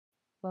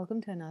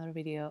Welcome to another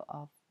video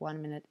of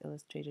 1-minute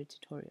Illustrator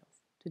tutorials.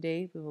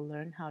 Today we will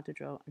learn how to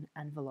draw an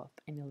envelope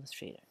in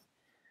Illustrator.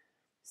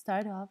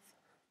 Start off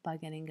by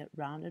getting a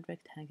rounded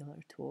rectangular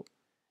tool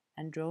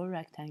and draw a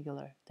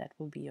rectangular that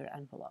will be your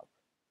envelope,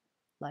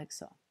 like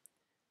so.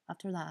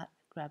 After that,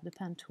 grab the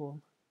pen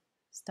tool,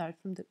 start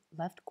from the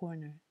left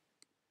corner,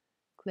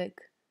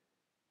 click,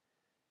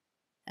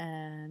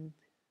 and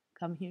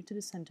come here to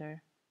the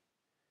center,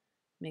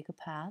 make a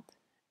path,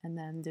 and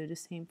then do the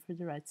same for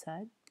the right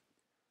side,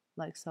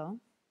 like so.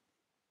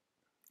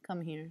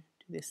 Come here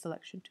to the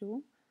selection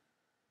tool.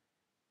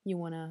 You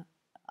want to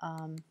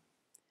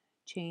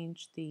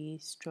change the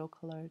stroke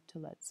color to,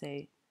 let's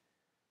say,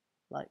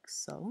 like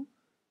so.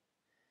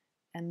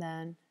 And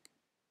then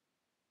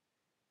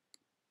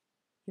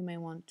you may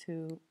want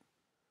to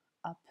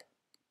up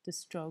the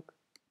stroke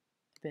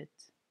a bit,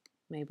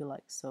 maybe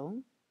like so.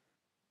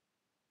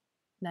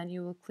 Then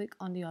you will click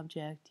on the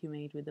object you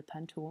made with the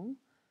pen tool.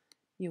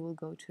 You will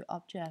go to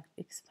Object,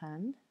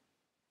 Expand,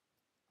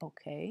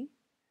 OK.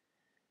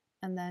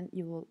 And then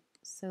you will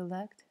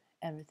select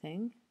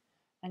everything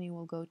and you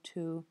will go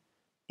to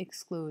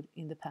Exclude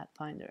in the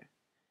Pathfinder.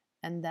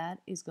 And that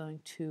is going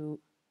to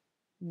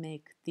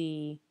make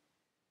this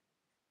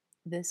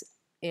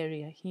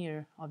area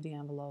here of the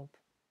envelope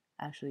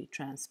actually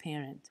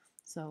transparent.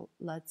 So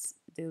let's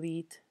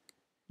delete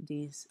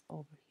these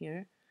over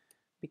here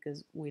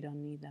because we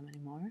don't need them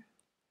anymore,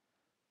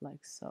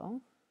 like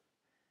so.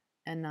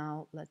 And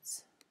now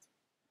let's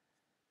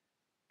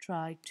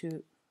try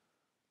to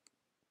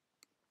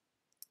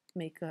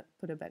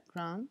put a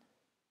background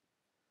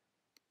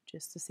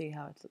just to see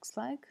how it looks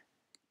like.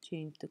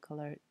 Change the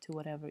color to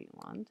whatever you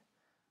want.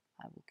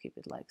 I will keep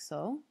it like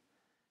so.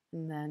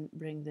 And then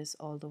bring this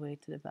all the way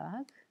to the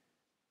back.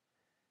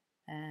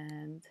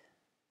 And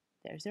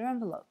there's your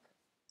envelope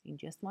in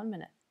just 1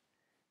 minute.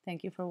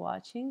 Thank you for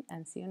watching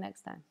and see you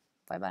next time.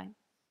 Bye bye.